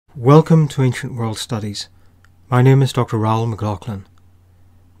Welcome to Ancient World Studies. My name is Dr. Raoul McLaughlin.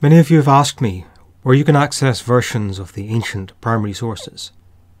 Many of you have asked me where you can access versions of the ancient primary sources.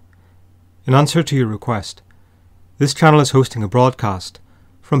 In answer to your request, this channel is hosting a broadcast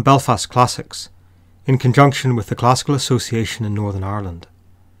from Belfast Classics in conjunction with the Classical Association in Northern Ireland.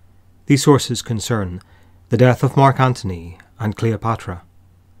 These sources concern the death of Mark Antony and Cleopatra.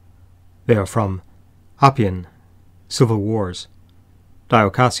 They are from Appian, Civil Wars, Dio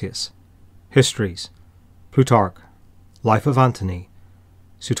Cassius, Histories, Plutarch, Life of Antony,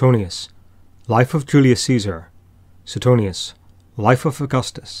 Suetonius, Life of Julius Caesar, Suetonius, Life of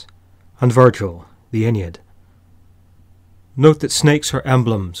Augustus, and Virgil, the Aeneid. Note that snakes are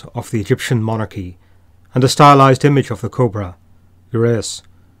emblems of the Egyptian monarchy, and a stylized image of the cobra, Uraeus,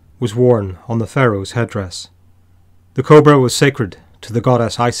 was worn on the pharaoh's headdress. The cobra was sacred to the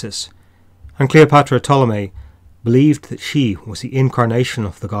goddess Isis, and Cleopatra Ptolemy believed that she was the incarnation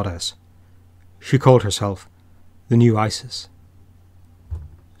of the goddess. She called herself the new Isis.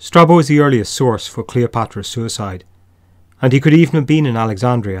 Strabo is the earliest source for Cleopatra's suicide, and he could even have been in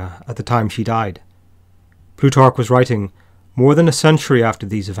Alexandria at the time she died. Plutarch was writing more than a century after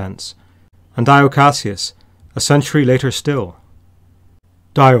these events, and Dio Cassius a century later still.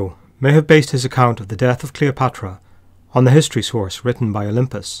 Dio may have based his account of the death of Cleopatra on the history source written by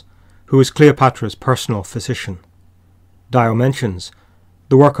Olympus, who was Cleopatra's personal physician. Dio mentions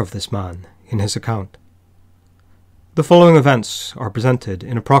the work of this man in his account. The following events are presented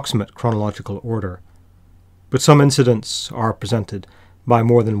in approximate chronological order, but some incidents are presented by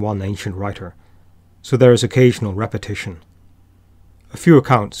more than one ancient writer, so there is occasional repetition. A few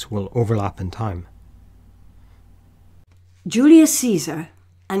accounts will overlap in time. Julius Caesar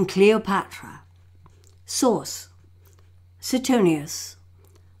and Cleopatra. Source: Suetonius,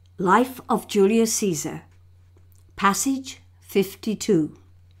 Life of Julius Caesar, Passage 52.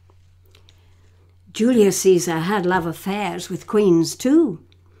 Julius Caesar had love affairs with queens too,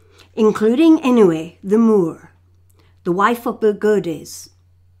 including Antony the Moor, the wife of Burgodes.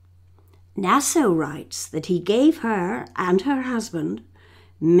 Naso writes that he gave her and her husband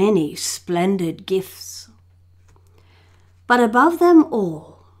many splendid gifts. But above them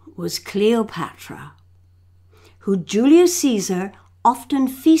all was Cleopatra, who Julius Caesar often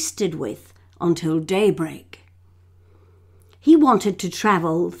feasted with until daybreak. He wanted to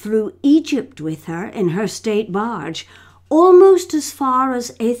travel through Egypt with her in her state barge, almost as far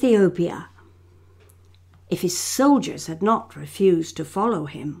as Ethiopia, if his soldiers had not refused to follow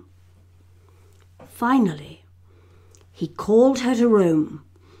him. Finally, he called her to Rome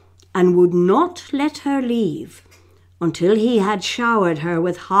and would not let her leave until he had showered her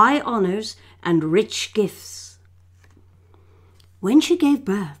with high honours and rich gifts. When she gave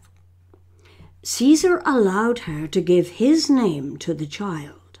birth, Caesar allowed her to give his name to the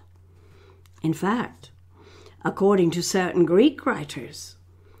child. In fact, according to certain Greek writers,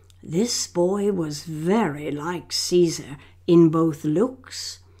 this boy was very like Caesar in both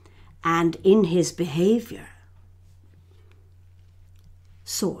looks and in his behaviour.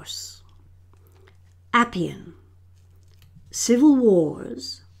 Source: Appian, Civil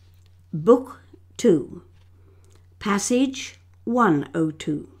Wars, Book 2, Passage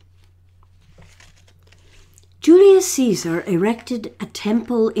 102. Julius Caesar erected a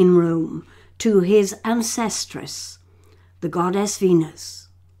temple in Rome to his ancestress, the goddess Venus,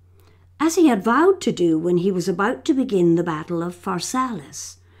 as he had vowed to do when he was about to begin the Battle of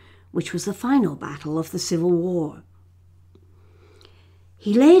Pharsalus, which was the final battle of the Civil War.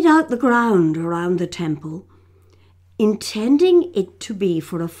 He laid out the ground around the temple, intending it to be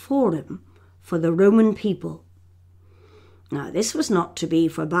for a forum for the Roman people. Now, this was not to be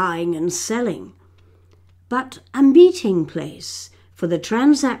for buying and selling, but a meeting place for the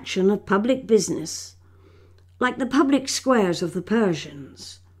transaction of public business, like the public squares of the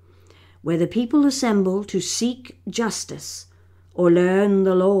Persians, where the people assemble to seek justice or learn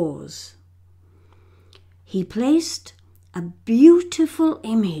the laws. He placed a beautiful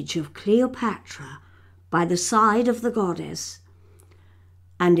image of Cleopatra by the side of the goddess,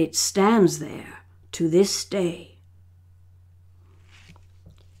 and it stands there to this day.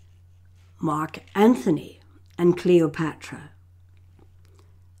 Mark Antony and Cleopatra.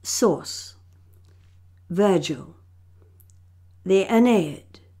 Source: Virgil, the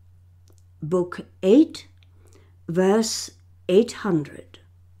Aeneid, Book 8, verse 800.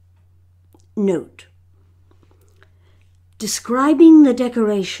 Note: describing the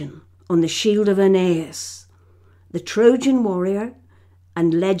decoration on the shield of Aeneas, the Trojan warrior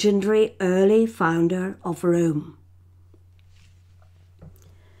and legendary early founder of Rome.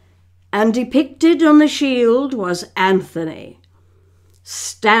 And depicted on the shield was Antony,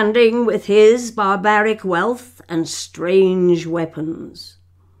 standing with his barbaric wealth and strange weapons.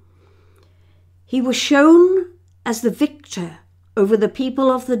 He was shown as the victor over the people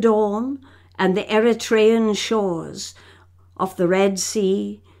of the dawn and the Eritrean shores of the Red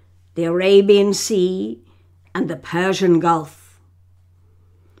Sea, the Arabian Sea, and the Persian Gulf.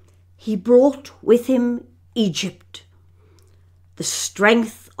 He brought with him Egypt, the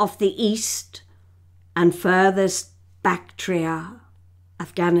strength of the East, and furthest Bactria,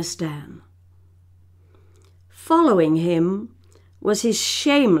 Afghanistan. Following him was his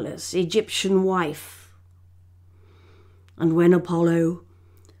shameless Egyptian wife. And when Apollo,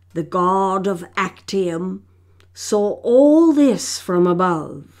 the god of Actium, saw all this from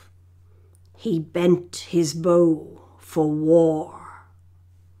above, he bent his bow for war.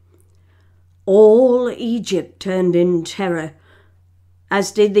 All Egypt turned in terror,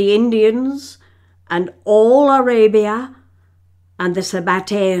 as did the Indians and all Arabia and the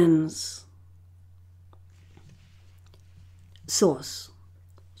Sabbateans. Source: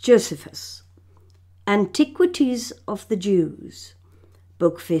 Josephus, Antiquities of the Jews,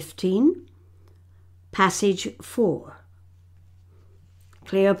 Book 15, Passage 4.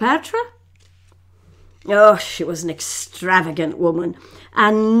 Cleopatra? Oh, she was an extravagant woman,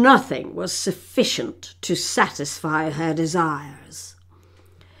 and nothing was sufficient to satisfy her desires.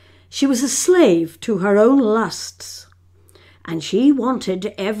 She was a slave to her own lusts, and she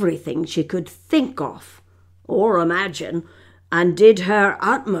wanted everything she could think of or imagine, and did her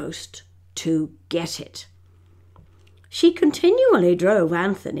utmost to get it. She continually drove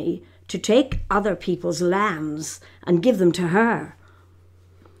Antony to take other people's lands and give them to her.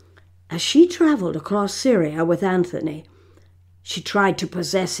 As she travelled across Syria with Antony, she tried to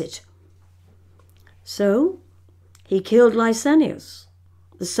possess it. So he killed Lysanias,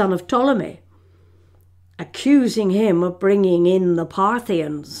 the son of Ptolemy, accusing him of bringing in the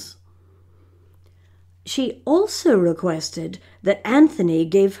Parthians. She also requested that Antony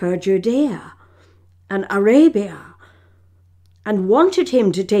give her Judea and Arabia, and wanted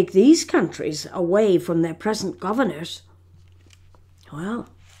him to take these countries away from their present governors. Well,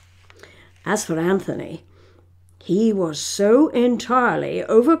 as for Antony, he was so entirely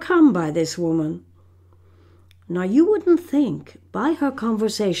overcome by this woman. Now, you wouldn't think by her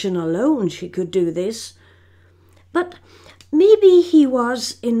conversation alone she could do this, but maybe he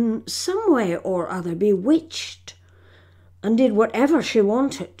was in some way or other bewitched and did whatever she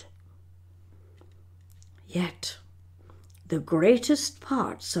wanted. Yet the greatest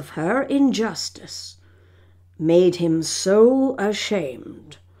parts of her injustice made him so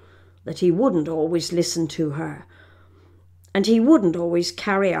ashamed that he wouldn't always listen to her, and he wouldn't always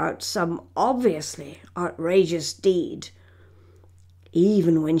carry out some obviously outrageous deed,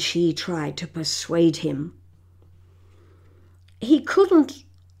 even when she tried to persuade him. He couldn't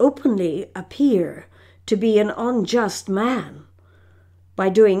openly appear to be an unjust man by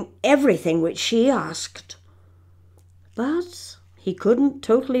doing everything which she asked, but he couldn't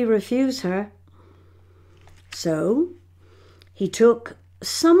totally refuse her. So he took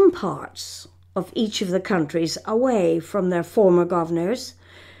some parts of each of the countries away from their former governors,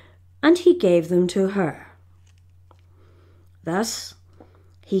 and he gave them to her. Thus,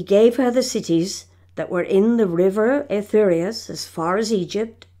 he gave her the cities that were in the river Euphrates as far as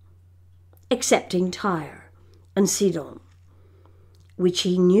Egypt, excepting Tyre and Sidon, which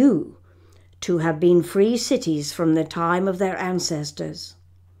he knew to have been free cities from the time of their ancestors,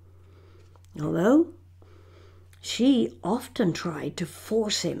 although she often tried to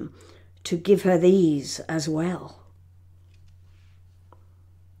force him to give her these as well.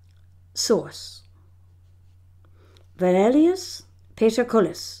 Source: Valerius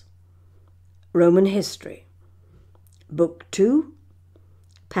Paterculus, Roman History, Book 2,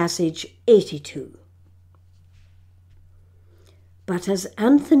 Passage 82. But as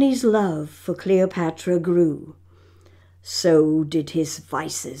Antony's love for Cleopatra grew, so did his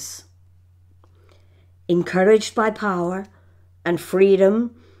vices. Encouraged by power and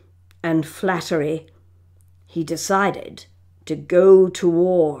freedom and flattery, he decided to go to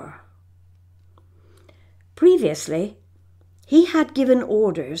war. Previously, he had given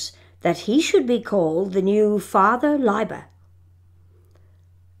orders that he should be called the new Father Liber,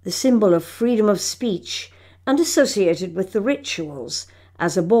 the symbol of freedom of speech and associated with the rituals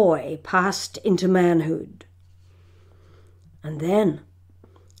as a boy passed into manhood. And then,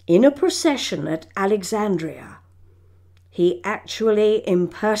 in a procession at Alexandria, he actually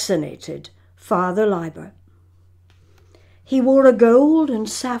impersonated Father Liber. He wore a gold and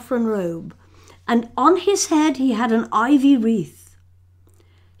saffron robe, and on his head he had an ivy wreath.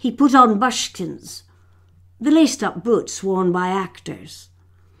 He put on buskins, the laced-up boots worn by actors,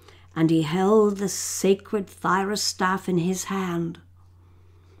 and he held the sacred Thyrus staff in his hand.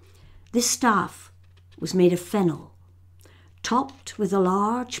 This staff was made of fennel, topped with a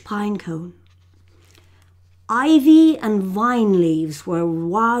large pine cone. Ivy and vine leaves were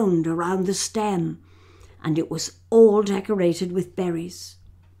wound around the stem, and it was all decorated with berries.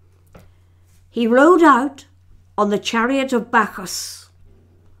 He rode out on the chariot of Bacchus,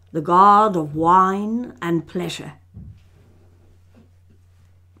 the god of wine and pleasure.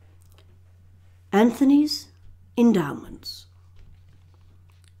 Antony's endowments.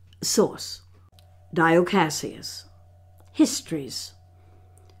 Source: Dio Cassius. Histories.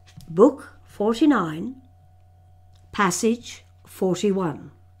 Book 49, Passage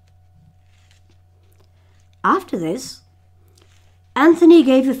 41. After this, Antony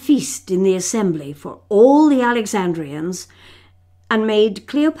gave a feast in the assembly for all the Alexandrians and made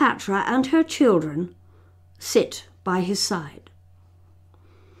Cleopatra and her children sit by his side.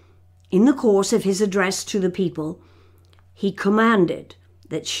 In the course of his address to the people, he commanded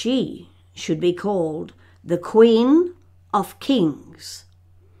that she should be called the Queen of Kings,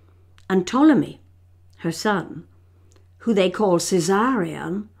 and Ptolemy, her son, who they call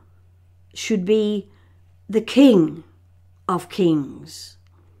Caesarion, should be the King of Kings.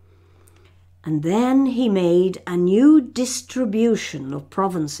 And then he made a new distribution of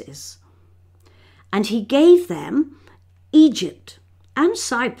provinces, and he gave them Egypt and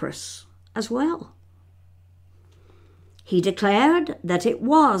Cyprus as well. He declared that it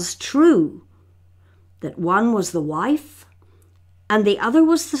was true that one was the wife and the other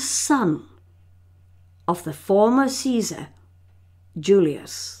was the son of the former Caesar,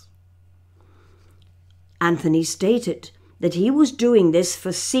 Julius. Antony stated that he was doing this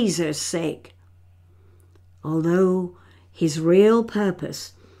for Caesar's sake, although his real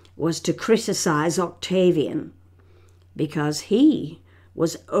purpose was to criticize Octavian, because he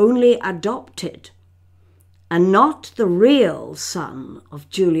was only adopted and not the real son of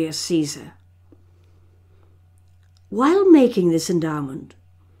Julius Caesar. While making this endowment,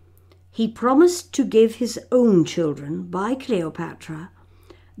 he promised to give his own children by Cleopatra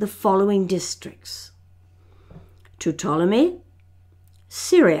the following districts: to Ptolemy,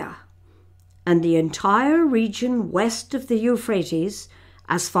 Syria, and the entire region west of the Euphrates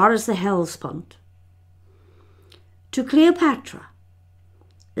as far as the Hellespont; to Cleopatra,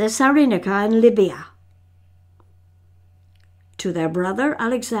 the Cyrenaica and Libya; to their brother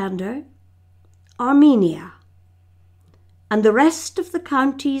Alexander, Armenia, and the rest of the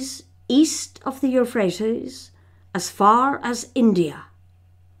counties east of the Euphrates as far as India.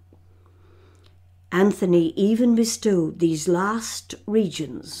 Antony even bestowed these last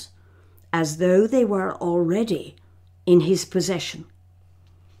regions as though they were already in his possession.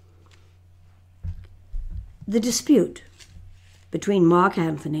 The dispute between Mark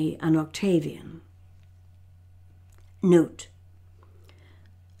Antony and Octavian. Note: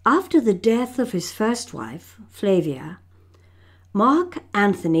 after the death of his first wife, Flavia, Mark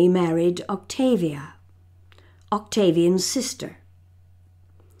Antony married Octavia, Octavian's sister.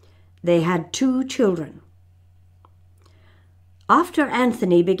 They had 2 children. After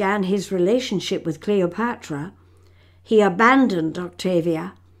Antony began his relationship with Cleopatra, he abandoned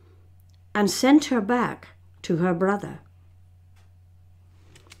Octavia and sent her back to her brother.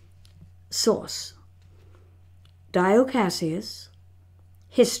 Source: Dio Cassius,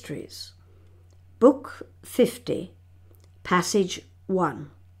 Histories, Book 50, Passage 1.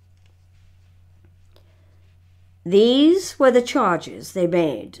 These were the charges they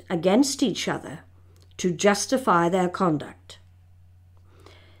made against each other to justify their conduct.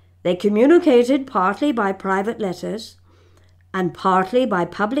 They communicated partly by private letters and partly by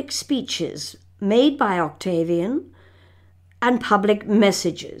public speeches made by Octavian and public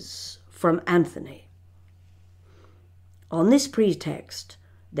messages from Antony. On this pretext,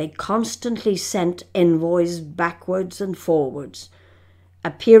 they constantly sent envoys backwards and forwards,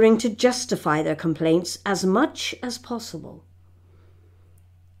 appearing to justify their complaints as much as possible.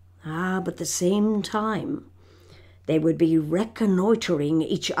 But at the same time, they would be reconnoitering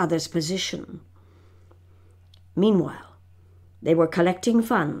each other's position. Meanwhile, they were collecting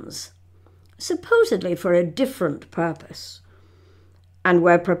funds, supposedly for a different purpose, and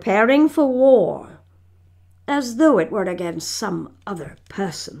were preparing for war, as though it were against some other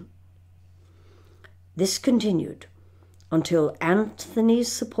person. This continued until Antony's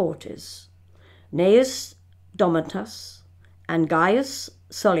supporters, Gnaeus Domitus and Gaius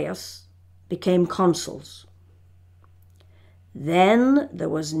Solius, became consuls. Then there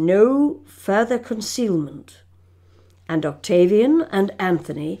was no further concealment, and Octavian and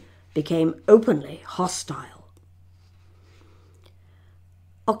Antony became openly hostile.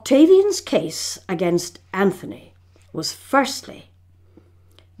 Octavian's case against Antony was firstly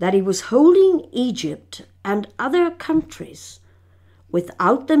that he was holding Egypt and other countries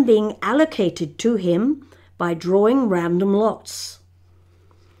without them being allocated to him by drawing random lots.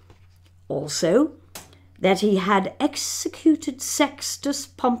 Also, that he had executed Sextus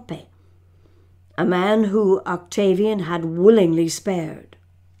Pompey, a man who Octavian had willingly spared.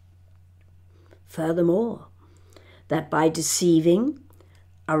 Furthermore, that by deceiving,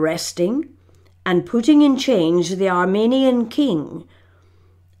 arresting, and putting in chains the Armenian king,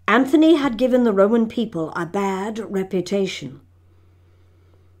 Antony had given the Roman people a bad reputation.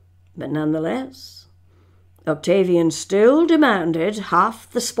 But nonetheless, Octavian still demanded half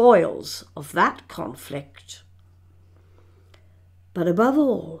the spoils of that conflict. But above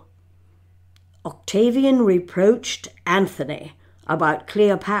all, Octavian reproached Antony about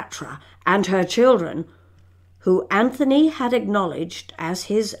Cleopatra and her children, who Antony had acknowledged as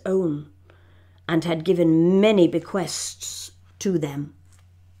his own and had given many bequests to them.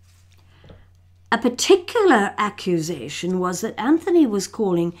 A particular accusation was that Antony was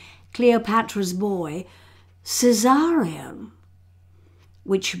calling Cleopatra's boy Caesarion,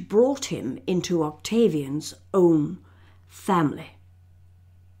 which brought him into Octavian's own family.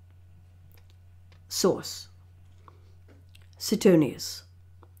 Source: Suetonius,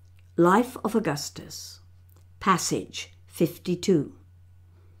 Life of Augustus, passage 52.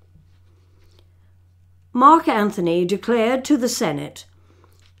 Mark Antony declared to the Senate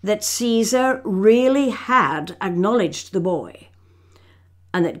that Caesar really had acknowledged the boy,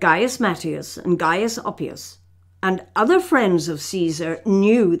 and that Gaius Matius and Gaius Oppius and other friends of Caesar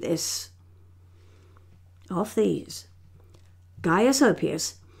knew this. Of these, Gaius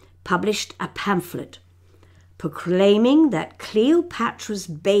Oppius published a pamphlet proclaiming that Cleopatra's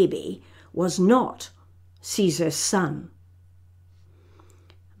baby was not Caesar's son.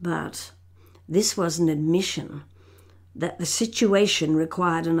 But this was an admission that the situation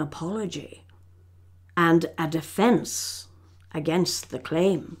required an apology and a defense against the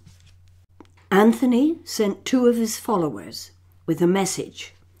claim. Antony sent 2 of his followers with a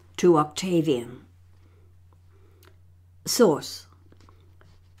message to Octavian. Source: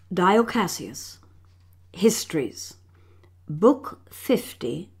 Dio Cassius, Histories, Book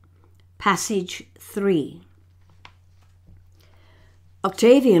 50, Passage 3.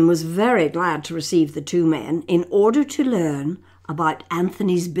 Octavian was very glad to receive the 2 men in order to learn about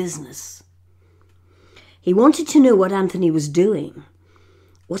Antony's business. He wanted to know what Antony was doing,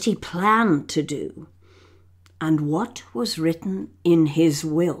 what he planned to do, and what was written in his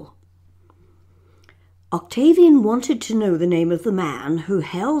will. Octavian wanted to know the name of the man who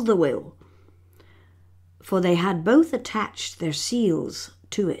held the will, for they had both attached their seals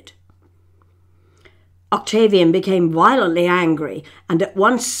to it. Octavian became violently angry and at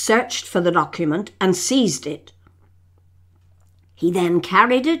once searched for the document and seized it. He then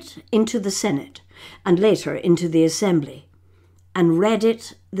carried it into the Senate and later into the Assembly and read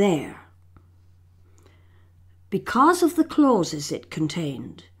it there. Because of the clauses it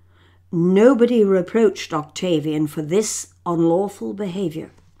contained, nobody reproached Octavian for this unlawful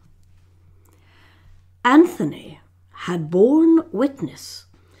behavior. Antony had borne witness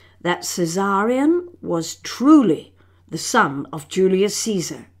that Caesarion was truly the son of Julius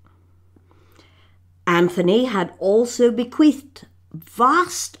Caesar. Antony had also bequeathed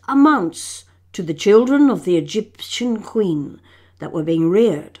vast amounts to the children of the Egyptian queen that were being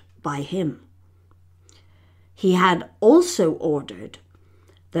reared by him. He had also ordered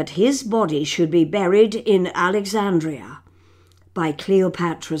that his body should be buried in Alexandria by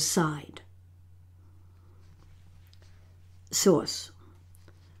Cleopatra's side. Source: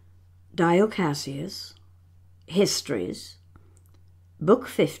 Dio Cassius, Histories, Book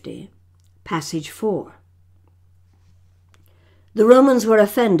 50, Passage 4. The Romans were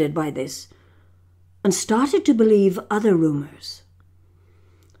offended by this and started to believe other rumors.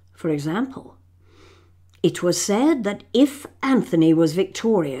 For example, it was said that if Antony was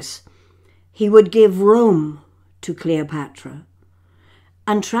victorious, he would give Rome to Cleopatra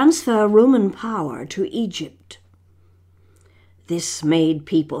and transfer Roman power to Egypt. This made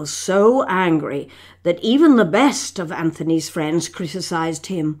people so angry that even the best of Antony's friends criticized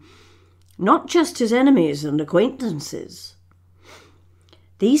him, not just his enemies and acquaintances.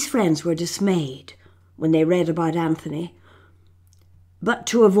 These friends were dismayed when they read about Antony, but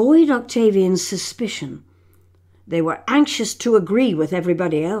to avoid Octavian's suspicion, they were anxious to agree with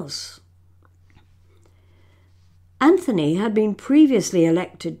everybody else. Antony had been previously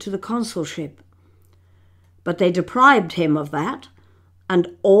elected to the consulship, but they deprived him of that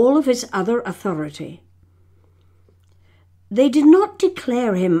and all of his other authority. They did not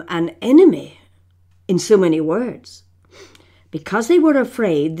declare him an enemy in so many words, because they were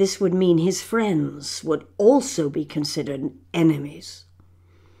afraid this would mean his friends would also be considered enemies.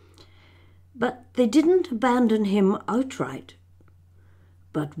 But they didn't abandon him outright,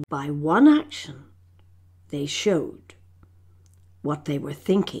 but by one action they showed what they were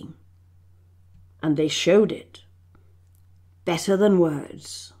thinking, and they showed it better than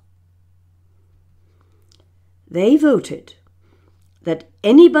words. They voted that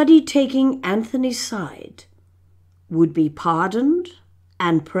anybody taking Antony's side would be pardoned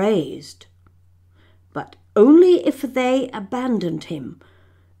and praised, but only if they abandoned him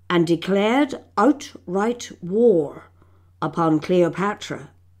and declared outright war upon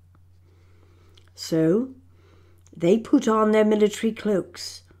Cleopatra. So they put on their military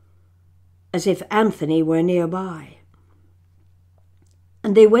cloaks as if Antony were nearby,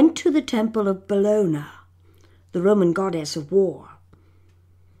 and they went to the temple of Bellona, the Roman goddess of war.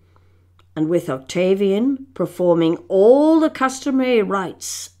 And with Octavian performing all the customary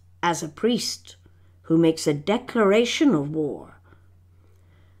rites as a priest who makes a declaration of war,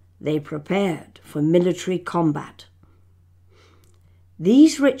 they prepared for military combat.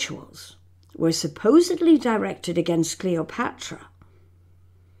 These rituals were supposedly directed against Cleopatra,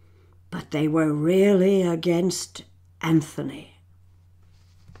 but they were really against Antony.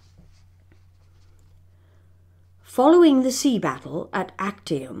 Following the sea battle at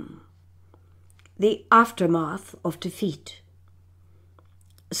Actium, the aftermath of defeat.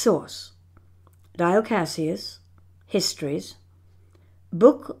 Source: Dio Cassius, Histories,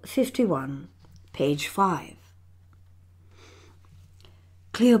 Book 51, page 5.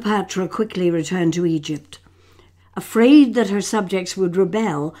 Cleopatra quickly returned to Egypt, afraid that her subjects would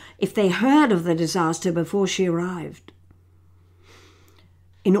rebel if they heard of the disaster before she arrived.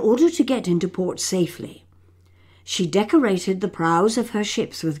 In order to get into port safely, she decorated the prows of her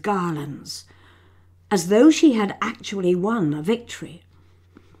ships with garlands, as though she had actually won a victory.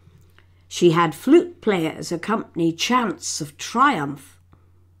 She had flute players accompany chants of triumph.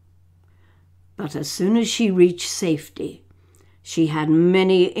 But as soon as she reached safety, she had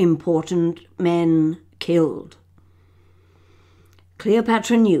many important men killed.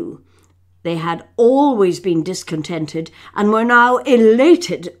 Cleopatra knew they had always been discontented and were now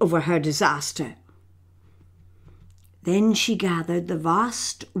elated over her disaster. Then she gathered the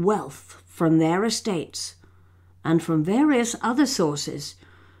vast wealth from their estates and from various other sources,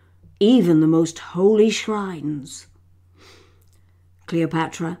 even the most holy shrines.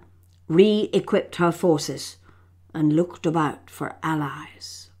 Cleopatra re-equipped her forces and looked about for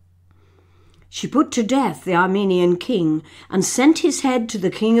allies. She put to death the Armenian king and sent his head to the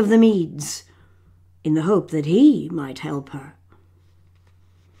king of the Medes, in the hope that he might help her.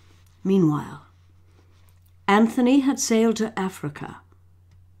 Meanwhile, Antony had sailed to Africa,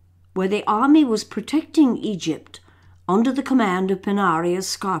 where the army was protecting Egypt under the command of Pinarius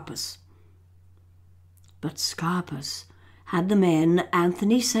Scarpus. But Scarpus had the men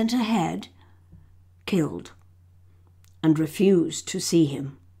Antony sent ahead killed and refused to see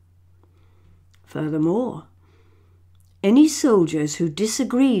him. Furthermore, any soldiers who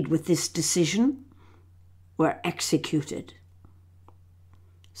disagreed with this decision were executed.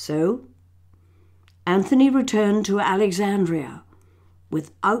 So, Antony returned to Alexandria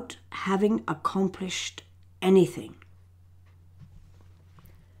without having accomplished anything.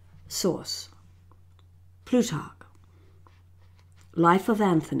 Source: Plutarch, Life of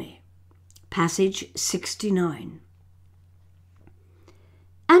Antony, passage 69.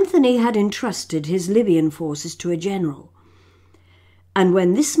 Antony had entrusted his Libyan forces to a general, and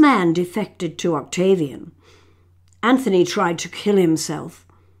when this man defected to Octavian, Antony tried to kill himself.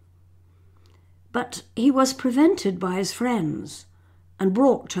 But he was prevented by his friends and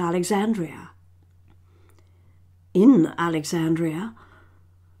brought to Alexandria. In Alexandria,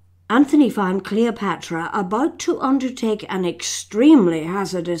 Antony found Cleopatra about to undertake an extremely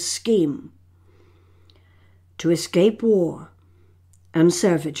hazardous scheme. To escape war and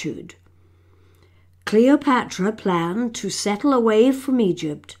servitude, Cleopatra planned to settle away from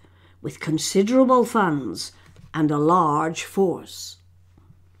Egypt with considerable funds and a large force.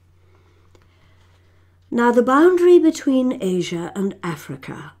 Now, the boundary between Asia and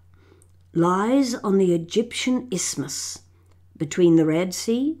Africa lies on the Egyptian isthmus between the Red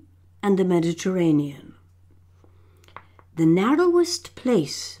Sea and the Mediterranean. The narrowest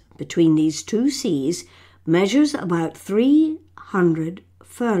place between these two seas measures about 300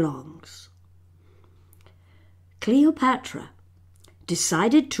 furlongs. Cleopatra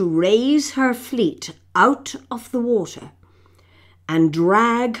decided to raise her fleet out of the water and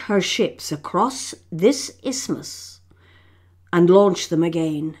drag her ships across this isthmus and launch them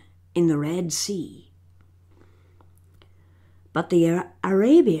again in the Red Sea. But the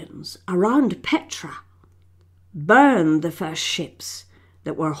Arabians around Petra burned the first ships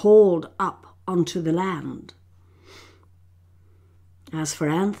that were hauled up onto the land. As for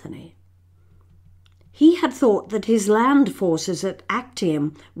Antony, he had thought that his land forces at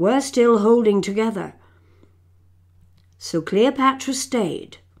Actium were still holding together. So Cleopatra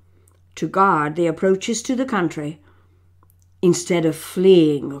stayed to guard the approaches to the country instead of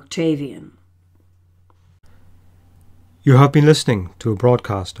fleeing Octavian. You have been listening to a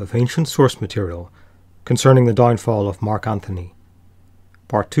broadcast of ancient source material concerning the downfall of Mark Antony.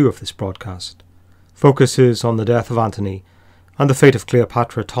 Part 2 of this broadcast focuses on the death of Antony and the fate of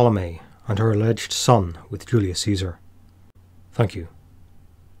Cleopatra Ptolemy and her alleged son with Julius Caesar. Thank you.